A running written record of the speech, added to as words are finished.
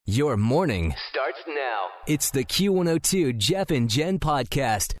Your morning starts now. It's the Q102 Jeff and Jen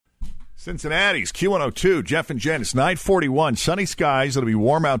podcast. Cincinnati's Q102, Jeff and Jen. It's 9:41. Sunny skies. It'll be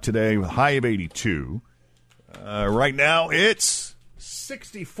warm out today with a high of 82. Right now, it's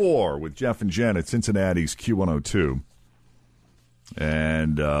 64 with Jeff and Jen at Cincinnati's Q102.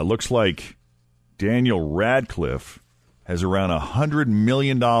 And looks like Daniel Radcliffe has around $100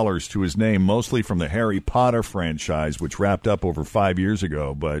 million to his name, mostly from the Harry Potter franchise, which wrapped up over 5 years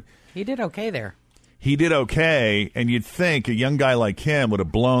ago. But he did okay there. He did okay, and you'd think a young guy like him would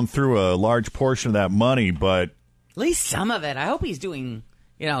have blown through a large portion of that money, but... At least some of it. I hope he's doing,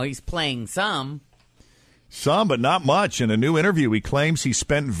 he's playing some. Some, but not much. In a new interview, he claims he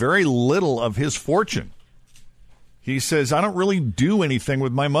spent very little of his fortune. He says, I don't really do anything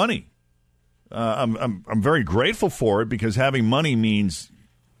with my money. I'm very grateful for it because having money means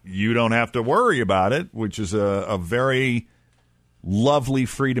you don't have to worry about it, which is a very lovely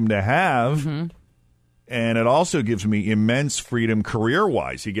freedom to have. Mm-hmm. And it also gives me immense freedom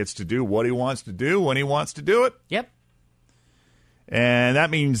career-wise. He gets to do what he wants to do when he wants to do it. Yep. And that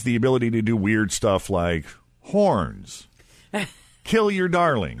means the ability to do weird stuff like horns, kill your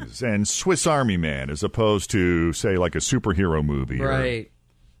darlings, and Swiss Army Man, as opposed to, say, like a superhero movie. Right.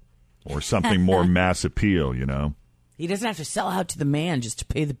 Or something more mass appeal, He doesn't have to sell out to the man just to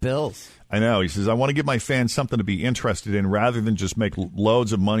pay the bills. I know. He says, I want to give my fans something to be interested in rather than just make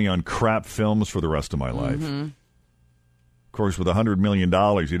loads of money on crap films for the rest of my life. Mm-hmm. Of course, with $100 million,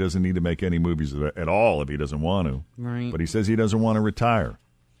 he doesn't need to make any movies at all if he doesn't want to. Right. But he says he doesn't want to retire.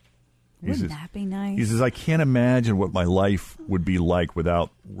 Wouldn't that be nice? He says, I can't imagine what my life would be like without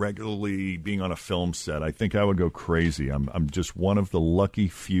regularly being on a film set. I think I would go crazy. I'm just one of the lucky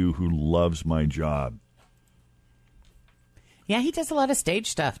few who loves my job. Yeah, he does a lot of stage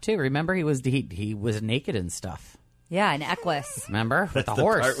stuff, too. Remember, he was naked and stuff. Yeah, in Equus. Remember? With That's the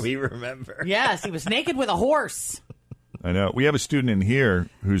horse. Part we remember. Yes, he was naked with a horse. I know. We have a student in here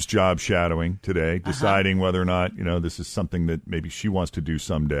who's job shadowing today, deciding whether or not, this is something that maybe she wants to do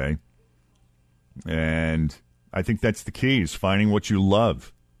someday. And I think that's the key, is finding what you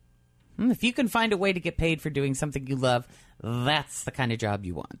love. If you can find a way to get paid for doing something you love, that's the kind of job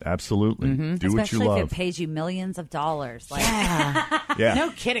you want. Absolutely. Mm-hmm. Do Especially what you love. if it pays you millions of dollars. Yeah.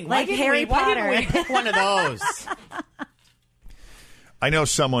 No kidding. Like Harry Potter. Why didn't we pick one of those? I know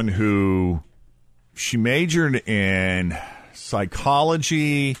someone who she majored in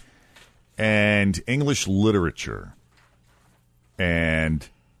psychology and English literature. And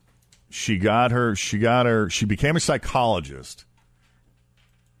she became a psychologist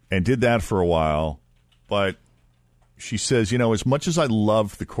and did that for a while. But she says, as much as I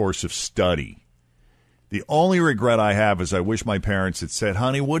love the course of study, the only regret I have is I wish my parents had said,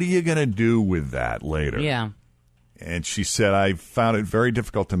 honey, what are you going to do with that later? Yeah. And she said, I found it very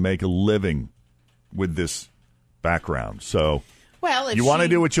difficult to make a living with this background. So you want to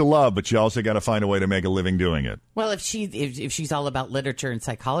do what you love, but you also got to find a way to make a living doing it. Well, if she's all about literature and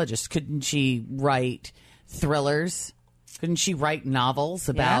psychologists, couldn't she write thrillers? Couldn't she write novels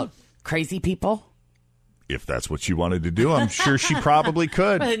about crazy people? If that's what she wanted to do, I'm sure she probably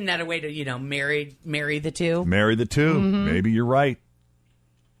could. But isn't that a way to, marry the two? Marry the two. Mm-hmm. Maybe you're right.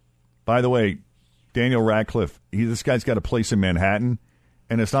 By the way, Daniel Radcliffe, this guy's got a place in Manhattan,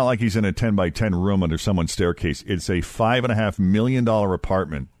 and it's not like he's in a 10-by-10 room under someone's staircase. It's a $5.5 million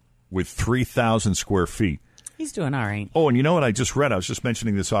apartment with 3,000 square feet. He's doing all right. Oh, and you know what I just read? I was just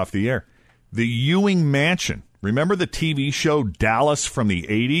mentioning this off the air. The Ewing Mansion. Remember the TV show Dallas from the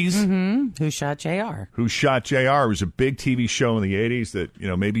 80s? Mm-hmm. Who Shot JR? Who Shot JR? It was a big TV show in the 80s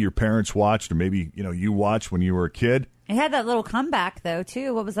that, maybe your parents watched or maybe, you watched when you were a kid. It had that little comeback, though,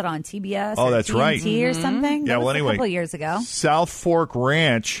 too. What was it, on TBS? Oh, that's right. TNT or something? Yeah, that was anyway. a couple years ago. South Fork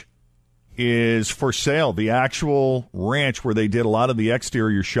Ranch is for sale. The actual ranch where they did a lot of the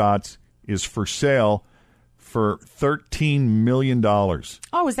exterior shots is for sale for $13 million.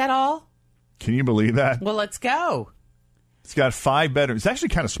 Oh, is that all? Can you believe that? Well, let's go. It's got 5 bedrooms. It's actually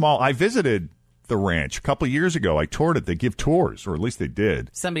kind of small. I visited the ranch a couple of years ago. I toured it. They give tours, or at least they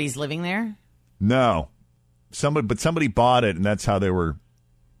did. Somebody's living there? No. Somebody bought it, and that's how they were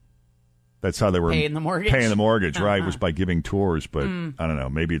paying the mortgage. Paying the mortgage, right, was by giving tours. But I don't know.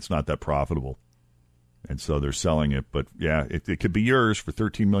 Maybe it's not that profitable. And so they're selling it. But, yeah, it could be yours for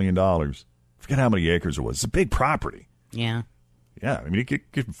 $13 million. Forget how many acres it was. It's a big property. Yeah. Yeah. I mean,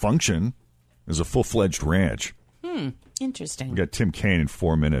 it could function as a full-fledged ranch. Interesting. We got Tim Kaine in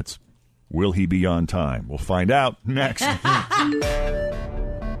 4 minutes. Will he be on time? We'll find out next.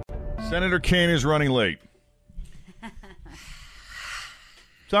 Senator Kaine is running late.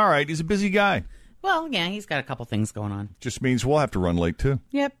 It's all right. He's a busy guy. Well, yeah, he's got a couple things going on. Just means we'll have to run late, too.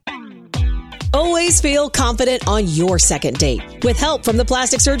 Yep. Always feel confident on your second date. With help from the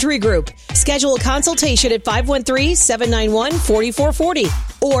Plastic Surgery Group. Schedule a consultation at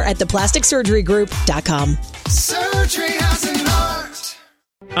 513-791-4440 or at theplasticsurgerygroup.com. Surgery has an art.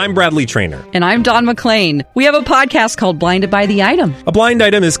 I'm Bradley Trainer. And I'm Don McClain. We have a podcast called Blinded by the Item. A blind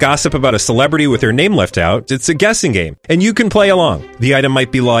item is gossip about a celebrity with their name left out. It's a guessing game, and you can play along. The item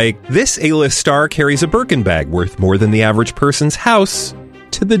might be like, this A-list star carries a Birkin bag worth more than the average person's house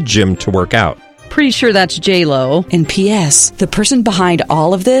to the gym to work out. Pretty sure that's J-Lo. And P.S. the person behind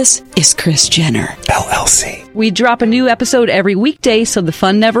all of this is Kris Jenner, LLC. We drop a new episode every weekday so the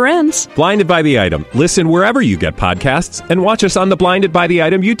fun never ends. Blinded by the Item. Listen wherever you get podcasts and watch us on the Blinded by the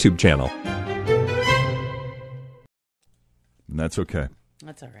Item YouTube channel. And that's okay.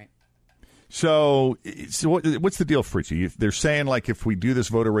 That's all right. So what's the deal, Fritchie? They're saying, like, if we do this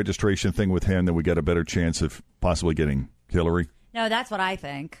voter registration thing with him, then we got a better chance of possibly getting Hillary? No, that's what I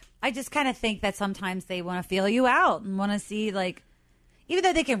think. I just kind of think that sometimes they want to feel you out and want to see, like, even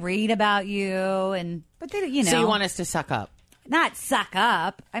though they can read about you, but they, you know. So you want us to suck up? Not suck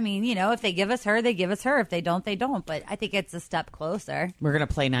up. I mean, you know, if they give us her, they give us her. If they don't, they don't. But I think it's a step closer. We're going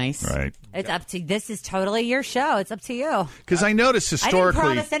to play nice. Right. It's up to, this is totally your show. It's up to you. Because I noticed historically. I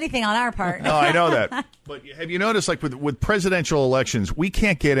didn't promise anything on our part. No, I know that. But have you noticed, like, with presidential elections, we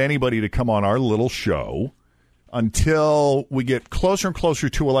can't get anybody to come on our little show until we get closer and closer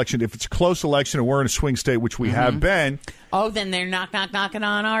to election. If it's a close election and we're in a swing state, which we have been. Oh, then they're knocking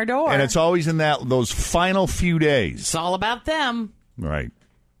on our door. And it's always in those final few days. It's all about them. Right.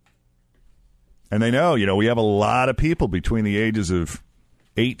 And they know, we have a lot of people between the ages of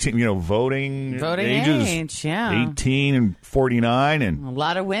 18, voting ages, age, yeah. 18 and 49. And a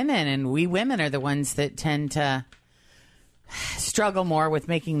lot of women, and we women are the ones that tend to struggle more with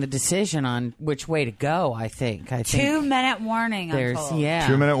making the decision on which way to go, I think. 2-minute warning, I'm told.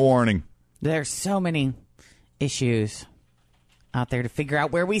 2-minute warning. There's so many issues out there to figure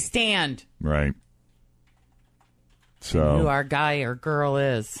out where we stand. Right. So who our guy or girl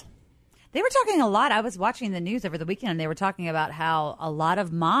is. They were talking a lot. I was watching the news over the weekend, and they were talking about how a lot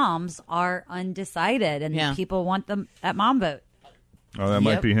of moms are undecided, and people want them at mom vote. Oh, that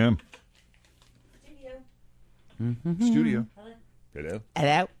might be him. Studio. Hello.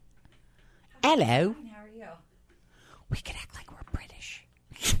 How are you? We could act like we're British.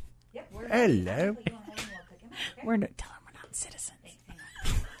 Yep, Hello. We're not telling we're not citizens.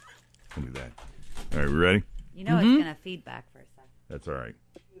 We'll do that. All right, we ready? You know it's going to feedback for a second. That's all right.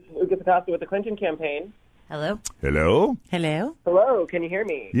 Lucas Acosta with the Clinton campaign. Hello? Hello? Hello? Hello, can you hear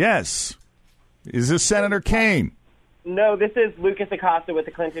me? Yes. Is this Senator Kane? No, this is Lucas Acosta with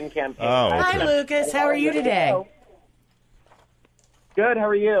the Clinton campaign. Oh, okay. Hi, Lucas. How are you today? Good, how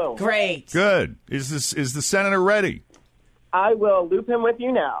are you? Great. Good. Is the senator ready? I will loop him with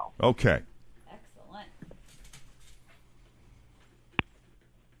you now. Okay. Excellent.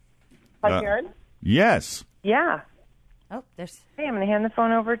 Hi, Karen? Yes. Yeah. Oh, there's... Hey, I'm going to hand the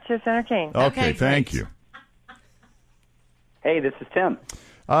phone over to Senator Kane. Okay, thank you. Hey, this is Tim.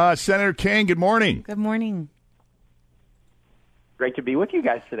 Senator Kane, good morning. Good morning. Great to be with you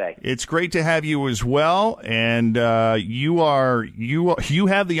guys today. It's great to have you as well, and you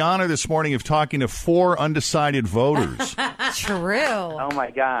have the honor this morning of talking to 4 undecided voters. True. Oh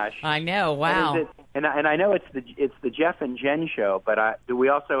my gosh! I know. Wow. And I know it's the Jeff and Jen show, but do we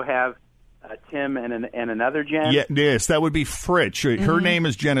also have Tim and another Jen? Yes, that would be Fritch. Her name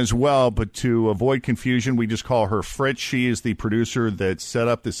is Jen as well, but to avoid confusion, we just call her Fritch. She is the producer that set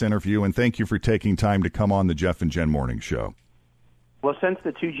up this interview, and thank you for taking time to come on the Jeff and Jen Morning Show. Well, since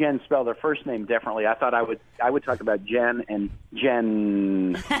the two Jens spell their first name differently, I thought I would talk about Jen and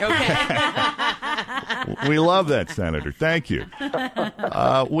Jen. Okay. We love that, Senator. Thank you.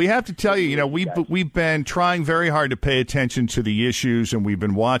 We have to tell you, we've been trying very hard to pay attention to the issues, and we've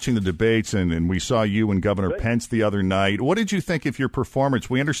been watching the debates, and we saw you and Governor Pence the other night. What did you think of your performance?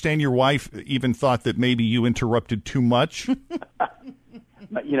 We understand your wife even thought that maybe you interrupted too much.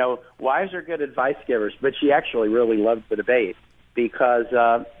 Wives are good advice givers, but she actually really loved the debate. Because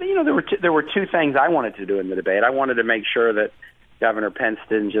there were two things I wanted to do in the debate. I wanted to make sure that Governor Pence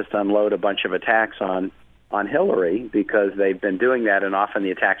didn't just unload a bunch of attacks on Hillary, because they've been doing that, and often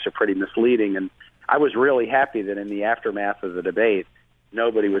the attacks are pretty misleading. And I was really happy that in the aftermath of the debate,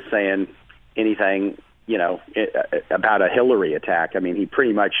 nobody was saying anything about a Hillary attack. I mean, he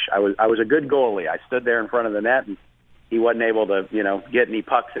pretty much I was a good goalie. I stood there in front of the net, and he wasn't able to get any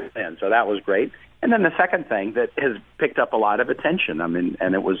pucks in. So that was great. And then the second thing that has picked up a lot of attention,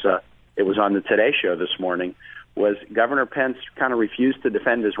 and it was on the Today Show this morning, was Governor Pence kind of refused to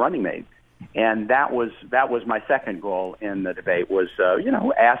defend his running mate. And that was my second goal in the debate was,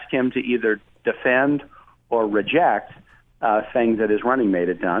 ask him to either defend or reject things that his running mate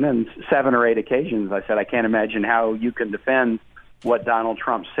had done. And 7 or 8 occasions I said, I can't imagine how you can defend what Donald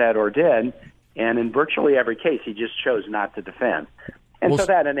Trump said or did. And in virtually every case, he just chose not to defend. And so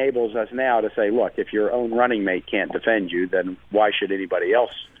that enables us now to say, look, if your own running mate can't defend you, then why should anybody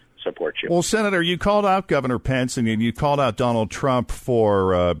else support you? Well, Senator, you called out Governor Pence and you called out Donald Trump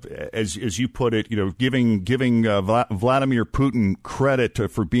for, as you put it, giving Vladimir Putin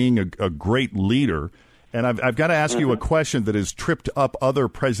credit for being a great leader. And I've got to ask you a question that has tripped up other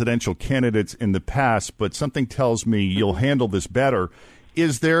presidential candidates in the past, but something tells me you'll handle this better.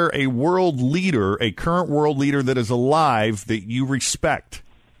 Is there a world leader, a current world leader that is alive that you respect?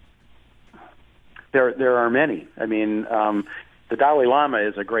 There are many. I mean, the Dalai Lama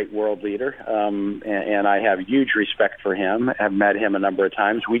is a great world leader, and I have huge respect for him. I've met him a number of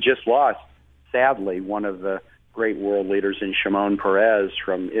times. We just lost, sadly, one of the great world leaders in Shimon Peres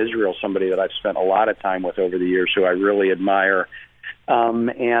from Israel, somebody that I've spent a lot of time with over the years, who I really admire.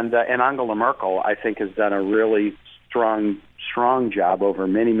 And Angela Merkel, I think, has done a really strong job over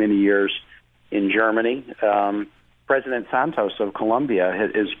many, many years in Germany. President Santos of Colombia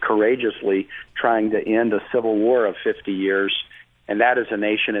is courageously trying to end a civil war of 50 years, and that is a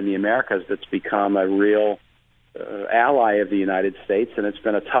nation in the Americas that's become a real ally of the United States, and it's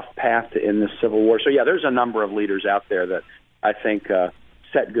been a tough path to end this civil war. So, yeah, there's a number of leaders out there that I think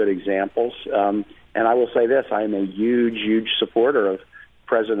set good examples. And I will say this, I am a huge supporter of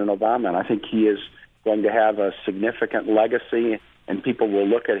President Obama, and I think he is going to have a significant legacy, and people will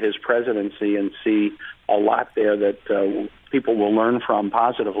look at his presidency and see a lot there that people will learn from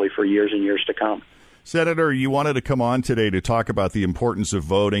positively for years and years to come. Senator, you wanted to come on today to talk about the importance of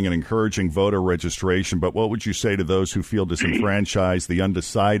voting and encouraging voter registration, but what would you say to those who feel disenfranchised, the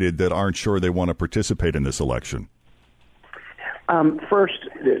undecided, that aren't sure they want to participate in this election? First,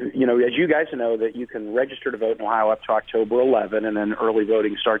 as you guys know, that you can register to vote in Ohio up to October 11, and then early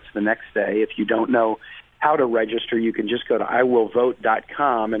voting starts the next day. If you don't know how to register, you can just go to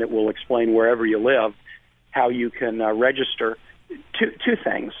iwillvote.com, and it will explain wherever you live how you can register. Two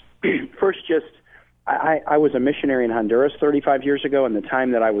things. First, I was a missionary in Honduras 35 years ago, and the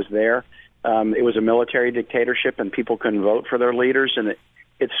time that I was there, it was a military dictatorship, and people couldn't vote for their leaders, and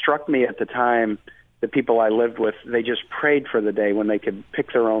it struck me at the time the people I lived with, they just prayed for the day when they could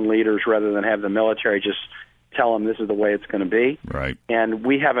pick their own leaders rather than have the military just tell them this is the way it's going to be. Right. And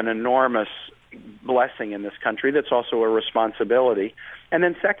we have an enormous blessing in this country that's also a responsibility. And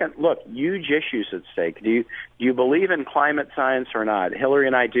then second, look, huge issues at stake. Do you believe in climate science or not? Hillary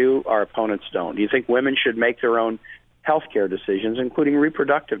and I do. Our opponents don't. Do you think women should make their own health care decisions, including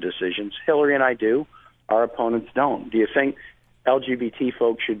reproductive decisions? Hillary and I do. Our opponents don't. Do you think LGBT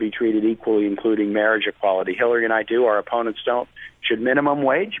folks should be treated equally, including marriage equality? Hillary and I do. Our opponents don't. Should minimum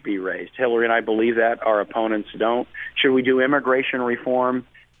wage be raised? Hillary and I believe that. Our opponents don't. Should we do immigration reform?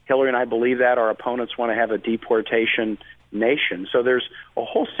 Hillary and I believe that. Our opponents want to have a deportation nation. So there's a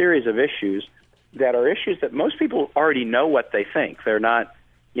whole series of issues that are issues that most people already know what they think. They're not,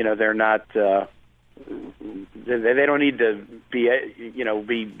 they don't need to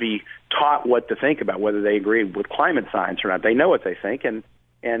be taught what to think about, whether they agree with climate science or not. They know what they think, and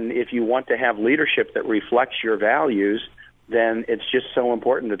if you want to have leadership that reflects your values, then it's just so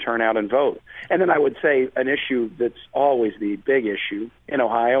important to turn out and vote. And then I would say an issue that's always the big issue in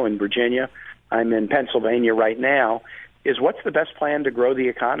Ohio and Virginia, I'm in Pennsylvania right now, is what's the best plan to grow the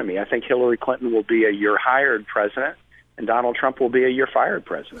economy? I think Hillary Clinton will be a year-hired president, and Donald Trump will be a year-fired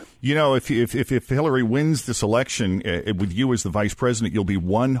president. If Hillary wins this election with you as the vice president, you'll be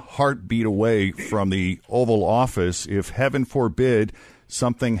one heartbeat away from the Oval Office. If, heaven forbid,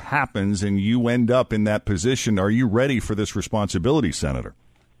 something happens and you end up in that position, are you ready for this responsibility, Senator?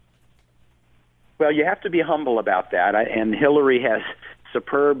 Well, you have to be humble about that, and Hillary has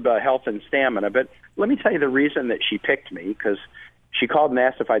superb health and stamina. But let me tell you the reason that she picked me, because she called and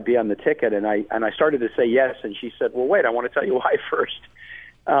asked if I'd be on the ticket, and I started to say yes, and she said, well, wait, I want to tell you why first.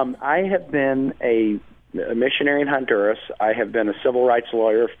 I have been a missionary in Honduras. I have been a civil rights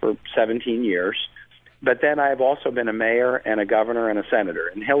lawyer for 17 years, but then I have also been a mayor and a governor and a senator.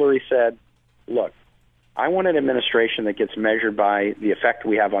 And Hillary said, look, I want an administration that gets measured by the effect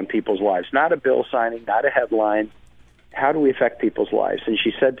we have on people's lives, not a bill signing, not a headline. How do we affect people's lives? And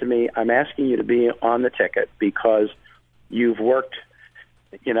she said to me, I'm asking you to be on the ticket because you've worked,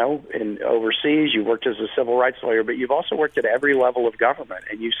 in overseas, you've worked as a civil rights lawyer, but you've also worked at every level of government,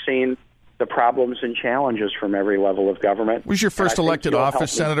 and you've seen the problems and challenges from every level of government. Was your first elected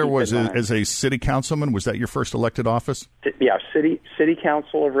office, Senator, was as a city councilman? Was that your first elected office? Yeah, city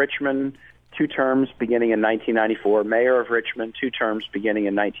council of Richmond, 2 terms beginning in 1994, mayor of Richmond, 2 terms beginning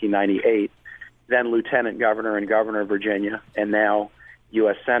in 1998, then lieutenant governor and governor of Virginia, and now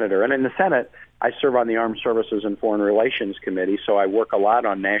U.S. Senator. And in the Senate, I serve on the Armed Services and Foreign Relations Committee, so I work a lot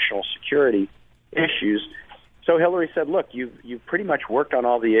on national security issues. So Hillary said, look, you've pretty much worked on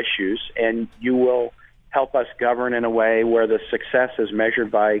all the issues, and you will help us govern in a way where the success is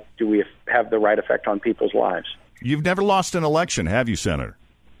measured by, do we have the right effect on people's lives? You've never lost an election, have you, Senator?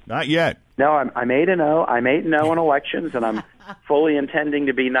 Not yet. No, I'm 8-0. I'm 8-0 in elections, and I'm fully intending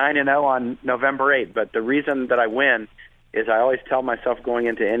to be 9-0 on November 8th. But the reason that I win is I always tell myself going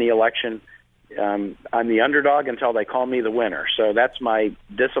into any election, I'm the underdog until they call me the winner. So that's my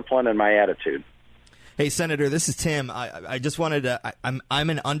discipline and my attitude. Hey, Senator, this is Tim. I just wanted to I'm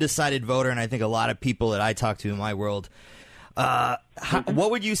an undecided voter, and I think a lot of people that I talk to in my world.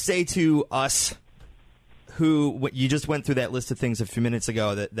 What would you say to us who you just went through that list of things a few minutes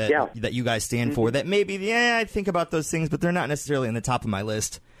ago that you guys stand for, that maybe, I think about those things, but they're not necessarily in the top of my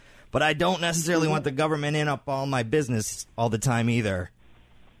list. But I don't necessarily want the government in up all my business all the time either.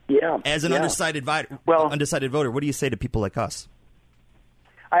 Yeah. As an undecided voter, what do you say to people like us?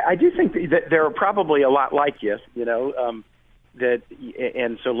 I do think that there are probably a lot like you, and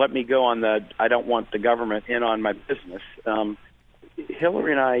so let me go on the I don't want the government in on my business.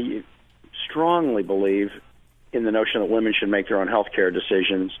 Hillary and I strongly believe in the notion that women should make their own health care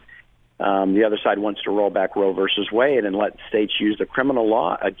decisions. The other side wants to roll back Roe versus Wade and let states use the criminal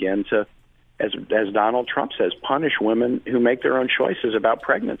law again to, as Donald Trump says, punish women who make their own choices about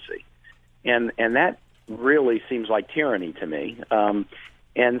pregnancy. And that really seems like tyranny to me.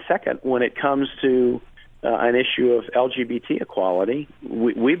 And second, when it comes to an issue of LGBT equality,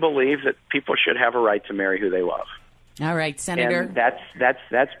 we believe that people should have a right to marry who they love. All right, Senator. And that's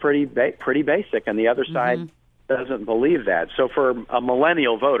pretty basic, and the other side doesn't believe that. So for a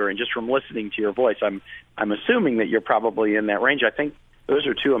millennial voter, and just from listening to your voice, I'm assuming that you're probably in that range. I think those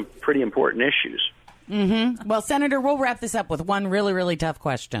are two pretty important issues. Mm-hmm. Well, Senator, we'll wrap this up with one really, really tough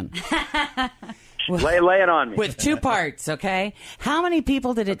question. Lay it on me. With 2 parts, okay? How many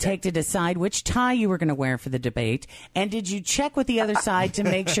people did it take to decide which tie you were going to wear for the debate? And did you check with the other side to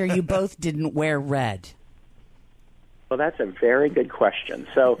make sure you both didn't wear red? Well, that's a very good question.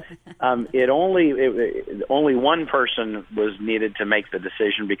 So only one person was needed to make the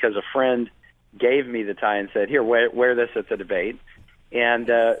decision because a friend gave me the tie and said, here, wear this at the debate. And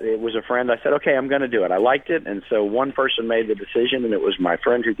it was a friend. I said, okay, I'm going to do it. I liked it. And so one person made the decision, and it was my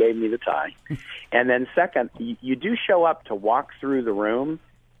friend who gave me the tie. And then second, you do show up to walk through the room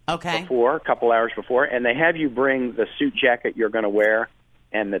a couple hours before, and they have you bring the suit jacket you're going to wear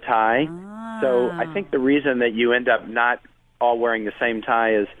and the tie. So I think the reason that you end up not all wearing the same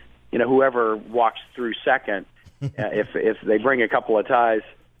tie is, whoever walks through second, if they bring a couple of ties,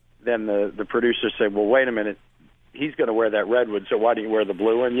 then the producers say, well, wait a minute, he's going to wear that red one, so why do you wear the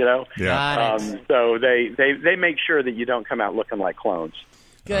blue one, Yeah. So they make sure that you don't come out looking like clones.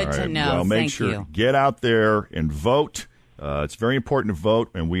 Good to know. Well, make sure you. Get out there and vote. It's very important to vote,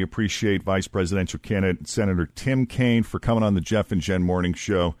 and we appreciate Vice Presidential candidate Senator Tim Kaine for coming on the Jeff and Jen Morning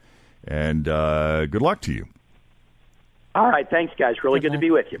Show. And good luck to you. All right. Thanks, guys. Really good to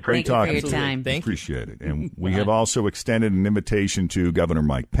be with you. Great talking to you. Time. Appreciate it. And we have also extended an invitation to Governor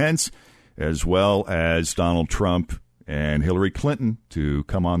Mike Pence, as well as Donald Trump and Hillary Clinton to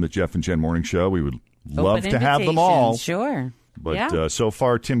come on the Jeff and Jen Morning Show. We would love to have them all. Sure. But so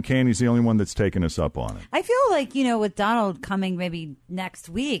far, Tim Kaine is the only one that's taken us up on it. I feel like, with Donald coming maybe next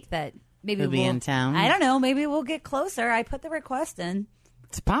week, that maybe we'll be in town. I don't know. Maybe we'll get closer. I put the request in.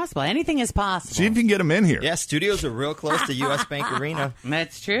 It's possible. Anything is possible. See if you can get him in here. Yeah, studios are real close to U.S. Bank Arena.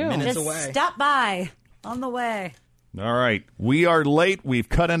 That's true. Minutes Just away. stop by on the way. All right. We are late. We've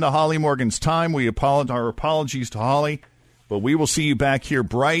cut into Holly Morgan's time. Our apologies to Holly, but we will see you back here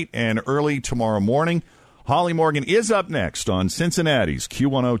bright and early tomorrow morning. Holly Morgan is up next on Cincinnati's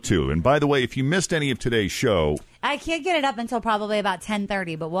Q102. And by the way, if you missed any of today's show, I can't get it up until probably about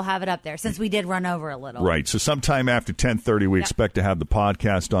 10:30, but we'll have it up there since we did run over a little. Right. So sometime after 10:30, we expect to have the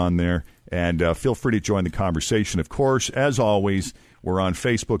podcast on there. And feel free to join the conversation. Of course, as always, we're on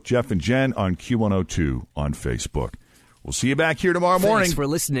Facebook, Jeff and Jen on Q102 on Facebook. We'll see you back here tomorrow morning. Thanks for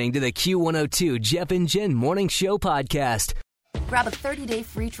listening to the Q102 Jeff and Jen Morning Show podcast. Grab a 30-day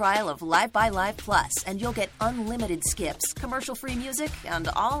free trial of Live by Live Plus, and you'll get unlimited skips, commercial-free music, and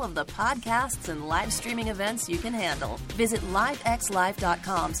all of the podcasts and live streaming events you can handle. Visit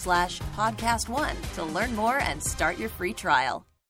livexlive.com/podcast1 to learn more and start your free trial.